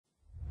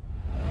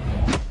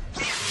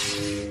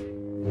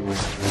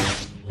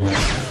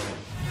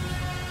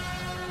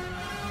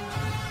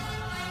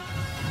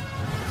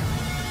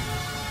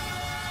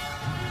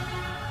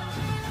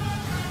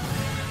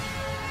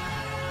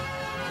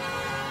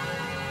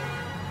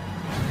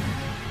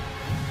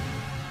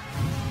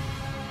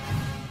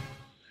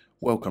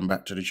Welcome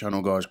back to the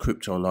channel, guys.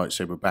 Crypto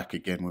Lightsaber back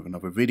again with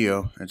another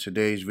video. And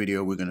today's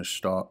video we're going to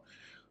start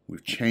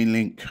with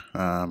Chainlink.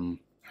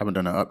 Haven't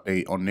done an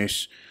update on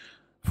this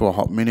for a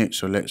hot minute,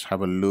 so let's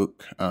have a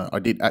look. I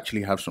did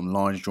actually have some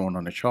lines drawn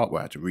on the chart where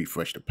I had to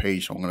refresh the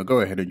page, so I'm going to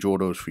go ahead and draw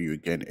those for you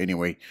again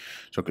anyway,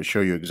 so I can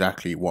show you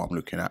exactly what I'm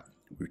looking at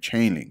with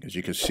Chainlink. As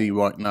you can see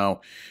right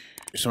now,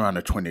 it's around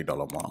the $20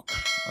 mark.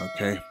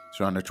 Okay, it's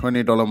around the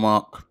 $20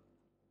 mark.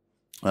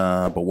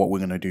 But what we're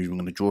going to do is we're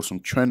going to draw some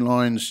trend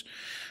lines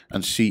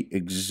and see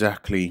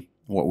exactly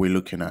what we're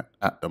looking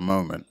at the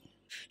moment.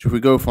 So if we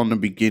go from the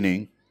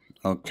beginning,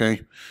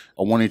 okay,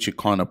 I wanted to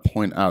kind of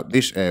point out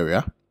this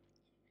area,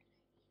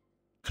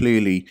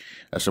 clearly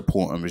a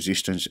support and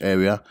resistance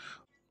area.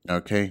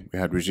 Okay, we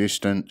had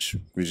resistance,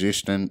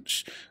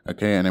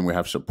 okay, and then we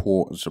have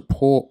support and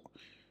support.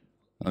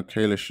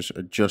 Okay, let's just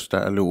adjust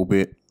that a little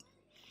bit.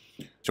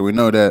 So we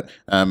know that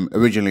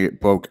originally it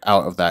broke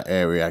out of that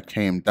area,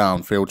 came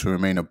down, failed to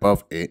remain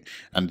above it,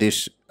 and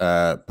this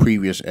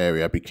previous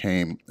area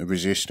became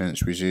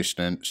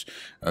resistance,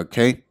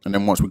 okay? And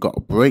then once we got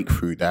a break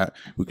through that,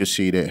 we could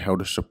see that it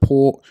held a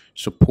support,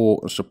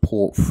 and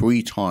support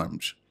 3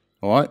 times,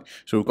 all right?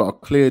 So we've got a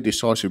clear,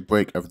 decisive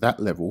break of that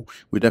level.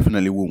 We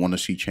definitely will want to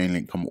see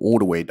Chainlink come all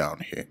the way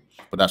down here,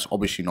 but that's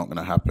obviously not going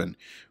to happen,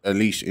 at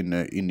least in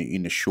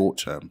the short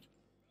term.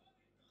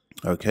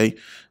 Okay,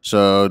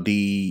 so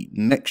the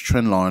next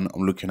trend line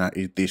I'm looking at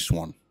is this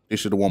one.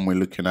 This is the one we're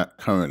looking at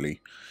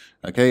currently.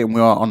 Okay, and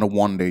we are on the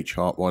 1-day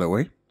chart, by the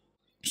way.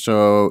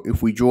 So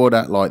if we draw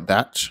that like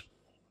that,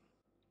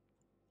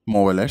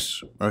 more or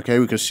less, okay,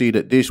 we can see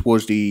that this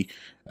was the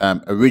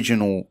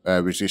original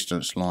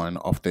resistance line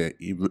of the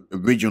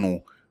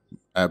original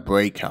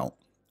breakout.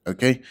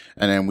 Okay,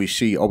 and then we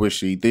see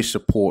obviously this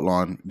support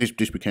line, this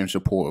became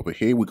support over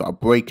here. We got a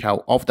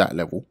breakout of that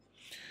level.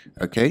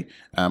 Okay,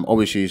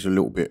 obviously there's a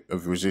little bit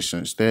of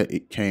resistance there.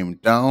 It came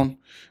down,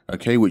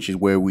 okay, which is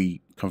where we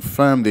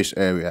confirmed this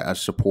area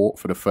as support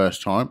for the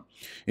first time.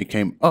 It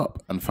came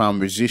up and found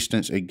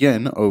resistance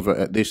again over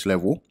at this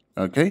level,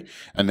 okay,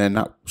 and then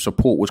that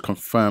support was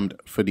confirmed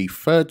for the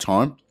third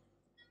time,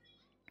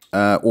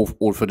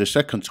 or for the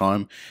second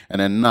time, and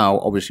then now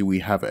obviously we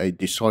have a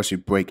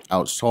decisive break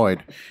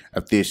outside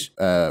of this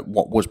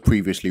what was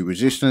previously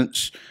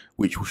resistance,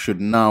 which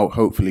should now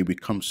hopefully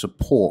become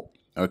support.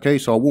 Okay,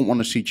 so I wouldn't want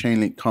to see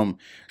Chainlink come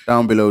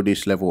down below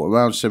this level,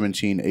 around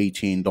 $17,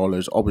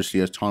 $18.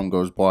 Obviously, as time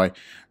goes by,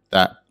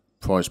 that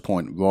price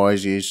point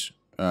rises.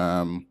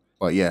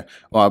 But yeah,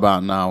 right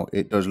about now,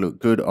 it does look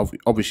good.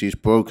 Obviously, it's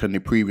broken the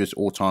previous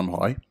all-time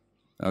high.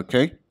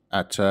 Okay,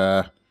 at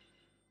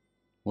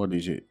what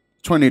is it?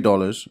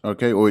 $20.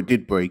 Okay, or it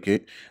did break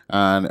it,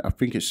 and I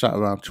think it sat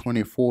around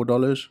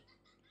 $24.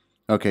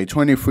 Okay,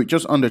 23,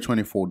 just under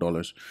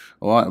 $24.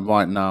 All right,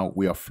 right now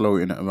we are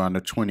floating at around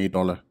the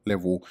 $20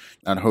 level,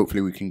 and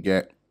hopefully we can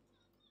get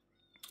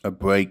a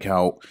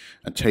breakout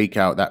and take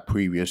out that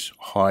previous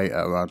high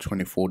at around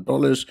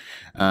 $24.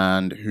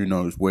 And who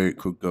knows where it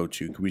could go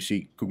to? Could we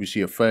see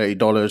a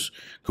 $30?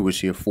 Could we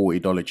see a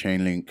 $40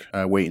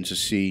 Chainlink? Waiting to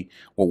see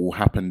what will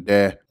happen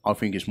there. I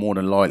think it's more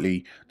than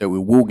likely that we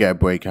will get a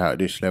breakout at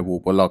this level.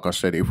 But like I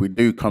said, if we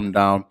do come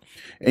down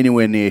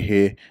anywhere near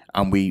here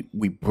and we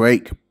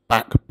break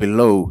back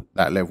below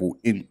that level,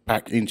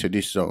 back into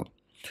this zone,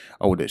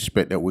 I would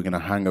expect that we're going to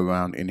hang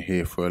around in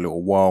here for a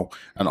little while.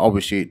 And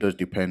obviously it does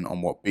depend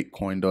on what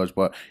Bitcoin does,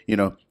 but you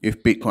know,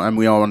 if Bitcoin, and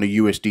we are on the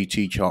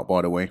USDT chart,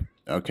 by the way,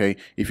 okay,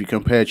 if you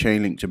compare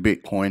Chainlink to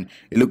Bitcoin,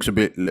 it looks a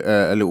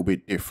little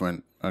bit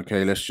different.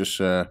 Okay, let's just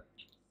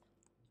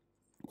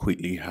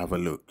quickly have a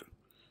look.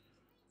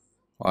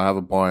 I have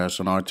a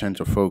bias and I tend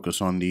to focus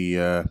on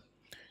the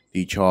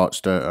charts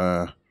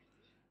that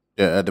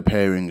the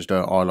pairings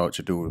that I like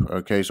to do.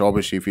 Okay, so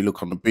obviously if you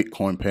look on the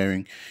Bitcoin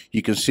pairing,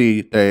 you can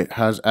see that it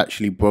has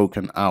actually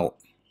broken out.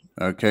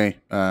 Okay,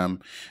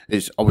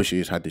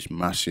 it's had this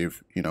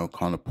massive, you know,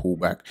 kind of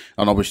pullback,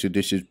 and obviously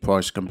this is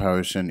price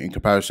comparison in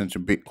comparison to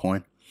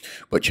Bitcoin,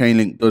 but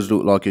Chainlink does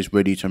look like it's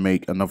ready to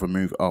make another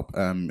move up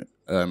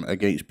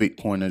against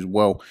Bitcoin as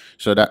well.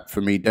 So that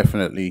for me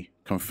definitely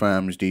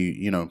confirms the,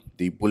 you know,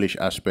 the bullish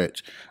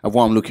aspect of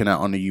what I'm looking at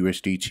on the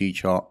USDT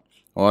chart.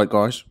 All right,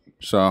 guys.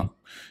 So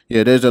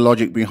yeah, there's the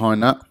logic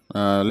behind that.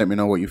 Let me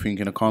know what you think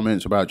in the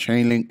comments about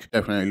Chainlink.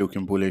 Definitely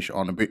looking bullish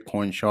on the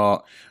Bitcoin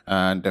chart,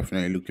 and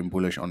definitely looking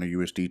bullish on the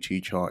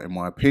USDT chart in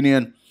my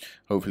opinion.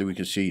 Hopefully we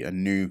can see a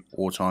new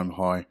all-time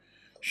high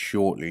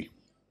shortly.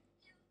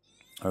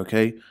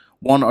 Okay,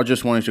 one I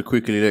just wanted to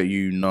quickly let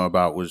you know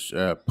about was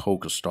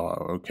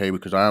Polkastarter, okay,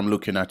 because I am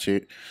looking at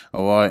it.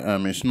 All right,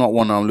 it's not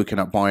one I'm looking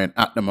at buying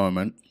at the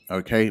moment.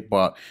 Okay,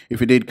 but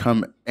if it did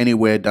come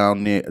anywhere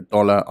down near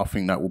 $1, I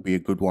think that will be a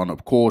good one.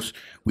 Of course,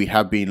 we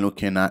have been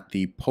looking at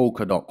the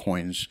Polkadot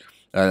coins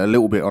a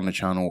little bit on the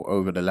channel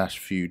over the last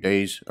few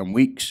days and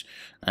weeks,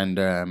 and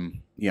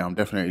yeah, I'm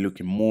definitely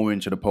looking more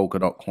into the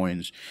Polkadot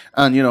coins.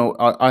 And you know,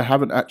 I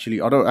don't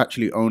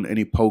actually own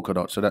any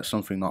Polkadot, so that's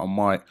something that I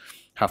might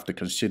have to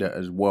consider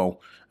as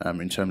well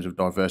in terms of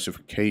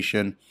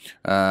diversification.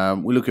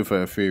 We're looking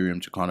for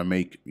Ethereum to kind of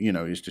make, you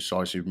know, its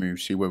decisive move,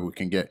 see whether we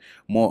can get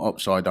more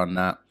upside on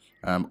that.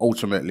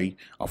 Ultimately,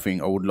 I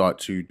think I would like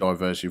to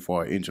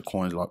diversify into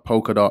coins like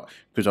Polkadot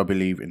because I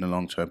believe in the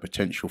long-term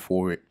potential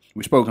for it.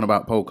 We've spoken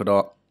about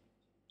Polkadot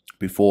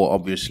before,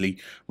 obviously.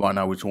 Right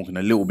now, we're talking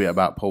a little bit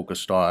about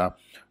Polkastarter.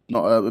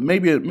 Not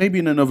maybe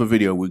in another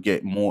video we'll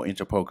get more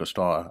into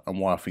Polkastarter and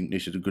why I think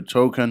this is a good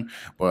token.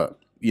 But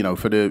you know,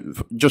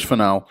 just for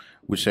now,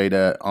 we say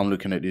that I'm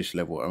looking at this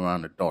level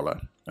around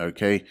 $1.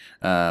 Okay,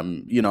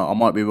 you know, I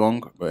might be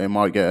wrong, but it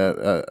might get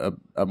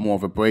a more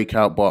of a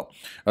breakout. But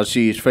I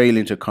see it's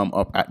failing to come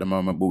up at the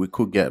moment, but we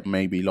could get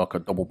maybe like a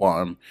double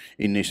bottom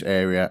in this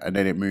area and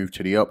then it move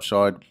to the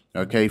upside.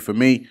 Okay, for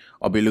me,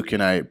 I'll be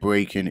looking at it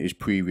breaking its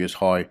previous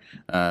high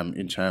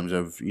in terms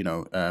of, you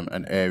know,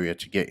 an area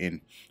to get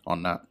in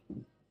on that.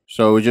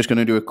 So we're just going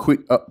to do a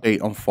quick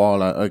update on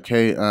Phala,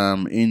 okay?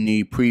 In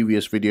the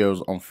previous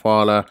videos on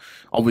Phala,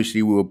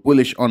 obviously we were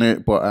bullish on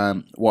it, but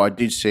what I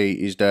did say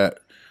is that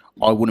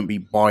I wouldn't be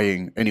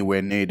buying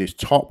anywhere near this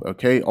top,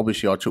 okay?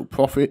 Obviously, I took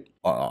profit.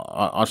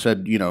 I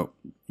said, you know,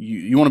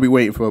 you want to be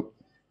waiting for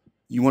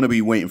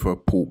a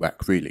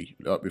pullback, really,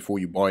 before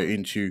you buy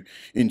into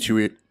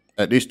it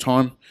at this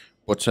time.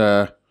 But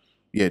yeah,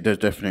 it does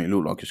definitely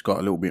look like it's got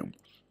a little bit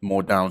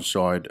more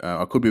downside.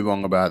 I could be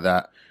wrong about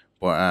that,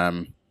 but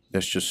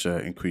let's just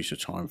increase the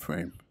time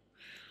frame.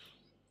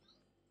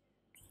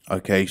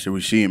 Okay, so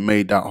we see it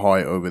made that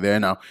high over there.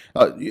 Now,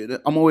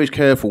 I'm always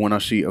careful when I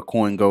see a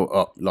coin go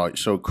up like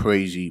so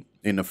crazy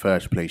in the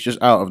first place,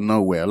 just out of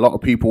nowhere. A lot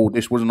of people,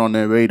 this wasn't on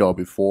their radar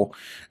before,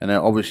 and then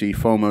obviously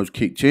FOMO's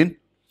kicked in.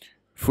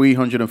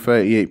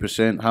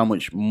 338%. How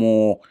much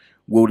more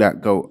will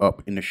that go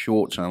up in the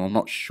short term? I'm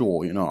not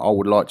sure. You know, I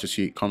would like to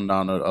see it come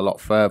down a lot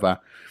further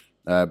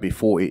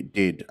before it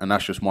did, and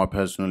that's just my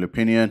personal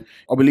opinion.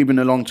 I believe in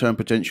the long-term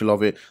potential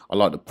of it. I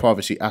like the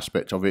privacy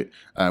aspect of it.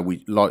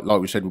 Like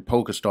we said with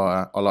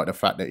Polkastarter, I like the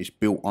fact that it's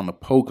built on the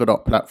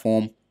Polkadot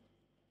platform.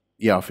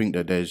 Yeah, I think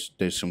that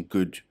there's some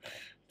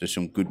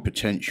good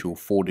potential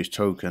for this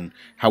token.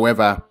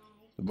 However,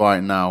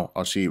 right now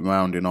I see it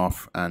rounding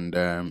off,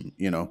 and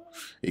you know,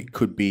 it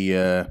could be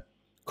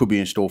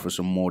in store for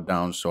some more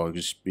downside.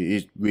 It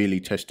is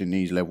really testing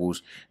these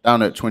levels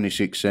down at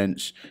 26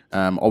 cents.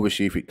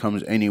 Obviously, if it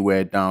comes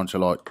anywhere down to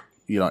like,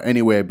 you know,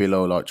 anywhere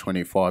below like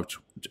 25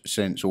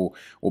 cents or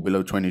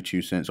below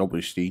 22 cents,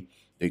 obviously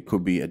there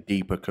could be a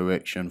deeper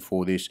correction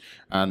for this.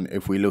 And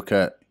if we look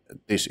at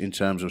this in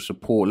terms of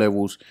support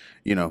levels,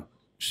 you know,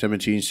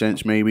 17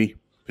 cents maybe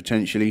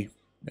potentially.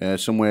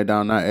 Somewhere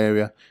down that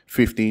area,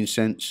 15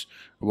 cents,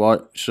 right?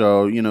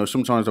 So, you know,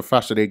 sometimes the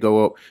faster they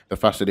go up, the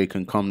faster they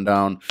can come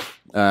down.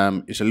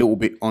 It's a little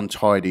bit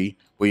untidy,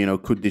 but, you know,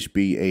 could this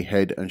be a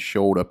head and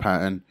shoulder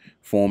pattern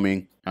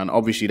forming? And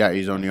obviously that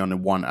is only on the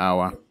 1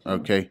 hour,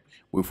 okay?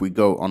 If we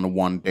go on the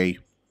 1 day,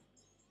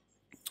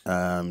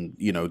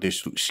 you know,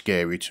 this looks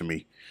scary to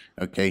me,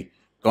 okay?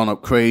 Gone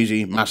up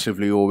crazy,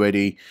 massively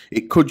already.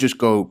 It could just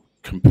go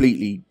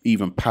completely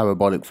even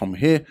parabolic from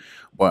here,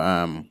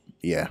 but,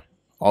 yeah.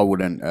 I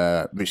wouldn't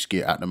risk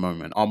it at the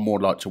moment. I'm more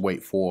like to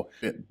wait for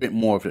a bit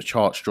more of the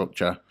chart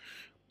structure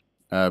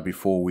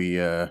before we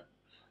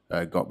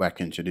got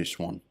back into this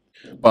one.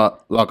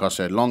 But like I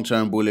said,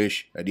 long-term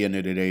bullish. At the end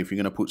of the day, if you're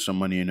gonna put some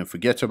money in and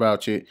forget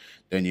about it,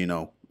 then you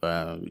know,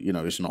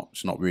 it's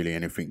not really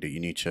anything that you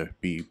need to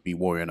be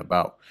worrying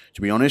about,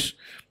 to be honest.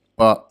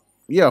 But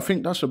yeah, I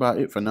think that's about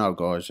it for now,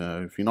 guys.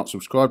 If you're not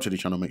subscribed to the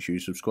channel, make sure you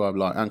subscribe,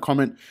 like, and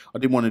comment. I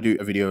did want to do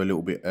a video a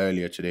little bit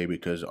earlier today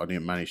because I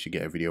didn't manage to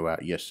get a video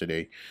out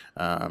yesterday.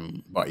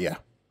 But yeah,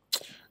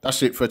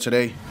 that's it for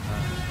today.